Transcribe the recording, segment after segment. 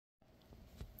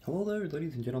Hello there,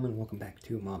 ladies and gentlemen. Welcome back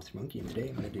to Monster Monkey, and today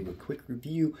I'm going to do a quick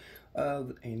review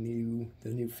of the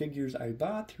new figures I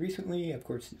bought recently. Of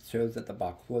course, it shows that the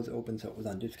box was open, so it was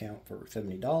on discount for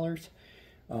 $70.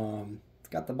 It's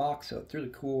got the box, so it's really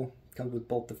cool. It comes with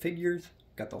both the figures.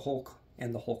 Got the Hulk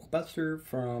and the Hulk Buster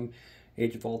from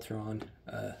Age of Ultron,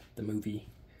 the movie.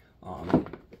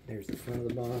 There's the front of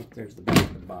the box. There's the back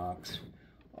of the box.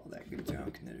 All that good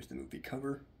junk, and there's the movie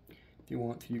cover. If you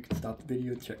want to, you can stop the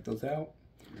video and check those out.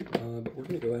 But we're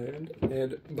going to go ahead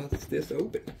and bust this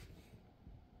open.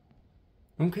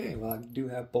 Okay, well, I do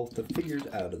have both the figures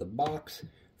out of the box.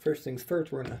 First things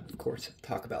first, we're going to, of course,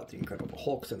 talk about the Incredible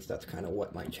Hulk, since that's kind of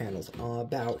what my channel's all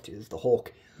about, is the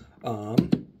Hulk.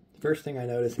 First thing I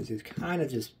noticed is he's kind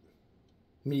of just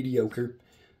mediocre.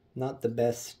 Not the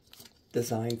best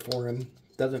design for him.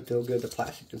 Doesn't feel good. The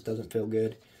plastic just doesn't feel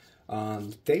good.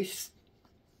 The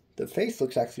face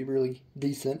looks actually really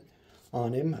decent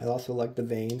on him. I also like the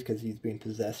veins because he's being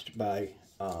possessed by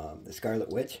the Scarlet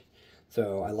Witch.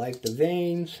 So I like the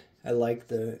veins. I like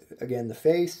the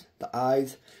face, the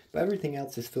eyes, but everything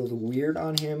else just feels weird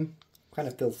on him. Kind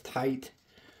of feels tight.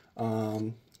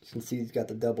 You can see he's got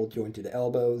the double jointed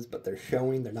elbows, but they're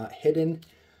showing, they're not hidden.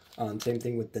 Same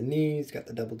thing with the knees, got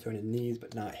the double jointed knees,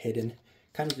 but not hidden.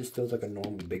 Kind of just feels like a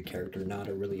normal big character, not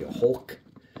really a Hulk.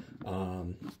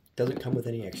 Doesn't come with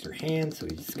any extra hands, so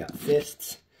he's just got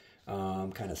fists.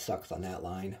 Kind of sucks on that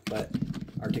line, but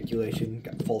articulation,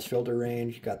 got full shoulder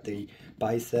range, got the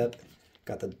bicep,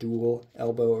 got the dual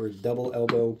elbow or double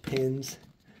elbow pins,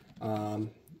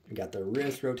 got the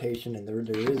wrist rotation, and there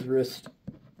is wrist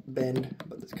bend,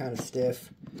 but it's kind of stiff.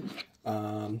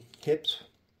 Hips,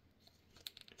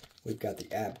 we've got the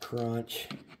ab crunch,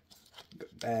 go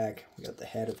back, we got the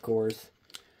head, of course,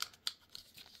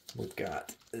 we've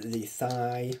got the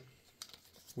thigh,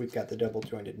 we've got the double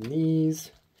jointed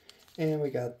knees, and we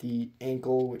got the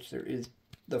ankle, which there is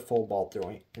the full ball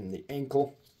joint in the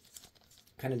ankle.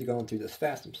 Kind of going through this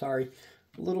fast, I'm sorry.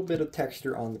 A little bit of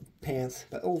texture on the pants,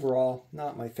 but overall,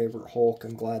 not my favorite Hulk.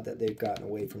 I'm glad that they've gotten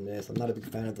away from this. I'm not a big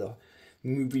fan of the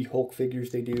movie Hulk figures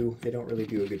they do. They don't really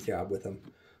do a good job with them,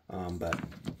 but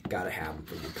gotta have them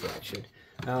for your collection.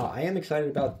 Now, I am excited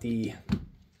about the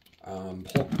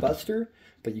Hulk Buster,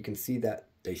 but you can see that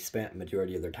they spent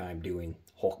majority of their time doing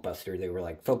Hulk Buster. They were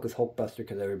like, focus Hulk Buster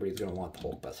because everybody's going to want the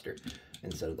Hulk Buster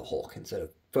instead of the Hulk. Instead of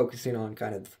focusing on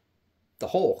kind of the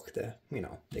Hulk, they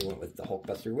went with the Hulk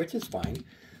Buster, which is fine.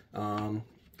 I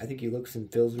think he looks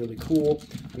and feels really cool.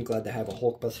 I'm glad to have a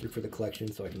Hulk Buster for the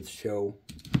collection so I can show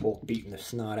Hulk beating the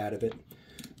snot out of it.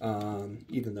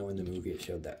 Even though in the movie it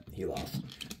showed that he lost.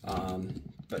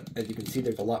 But as you can see,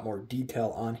 there's a lot more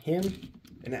detail on him.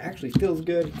 And it actually feels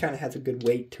good. It kind of has a good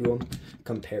weight to him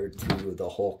compared to the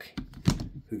Hulk,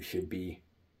 who should be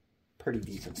pretty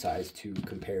decent size to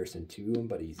comparison to him,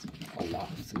 but he's a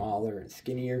lot smaller and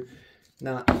skinnier.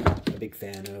 Not a big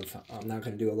fan of. I'm not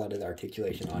going to do a lot of the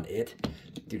articulation on it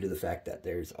due to the fact that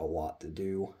there's a lot to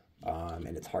do,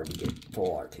 and it's hard to get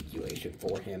full articulation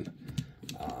for him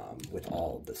with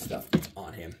all of the stuff that's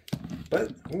on him.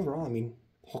 But overall, I mean,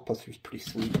 Hulkbuster's pretty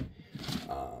sweet.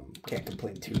 Can't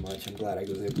complain too much. I'm glad I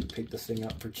was able to pick this thing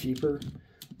up for cheaper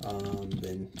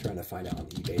than trying to find it on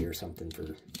eBay or something for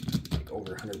like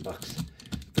over $100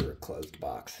 for a closed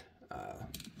box.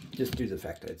 Just due to the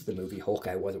fact that it's the movie Hulk,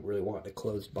 I wasn't really wanting a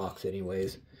closed box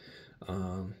anyways.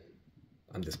 I'm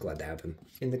just glad to have him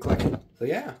in the collection. So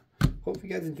yeah, hope you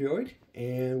guys enjoyed,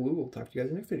 and we will talk to you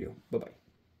guys in the next video. Bye-bye.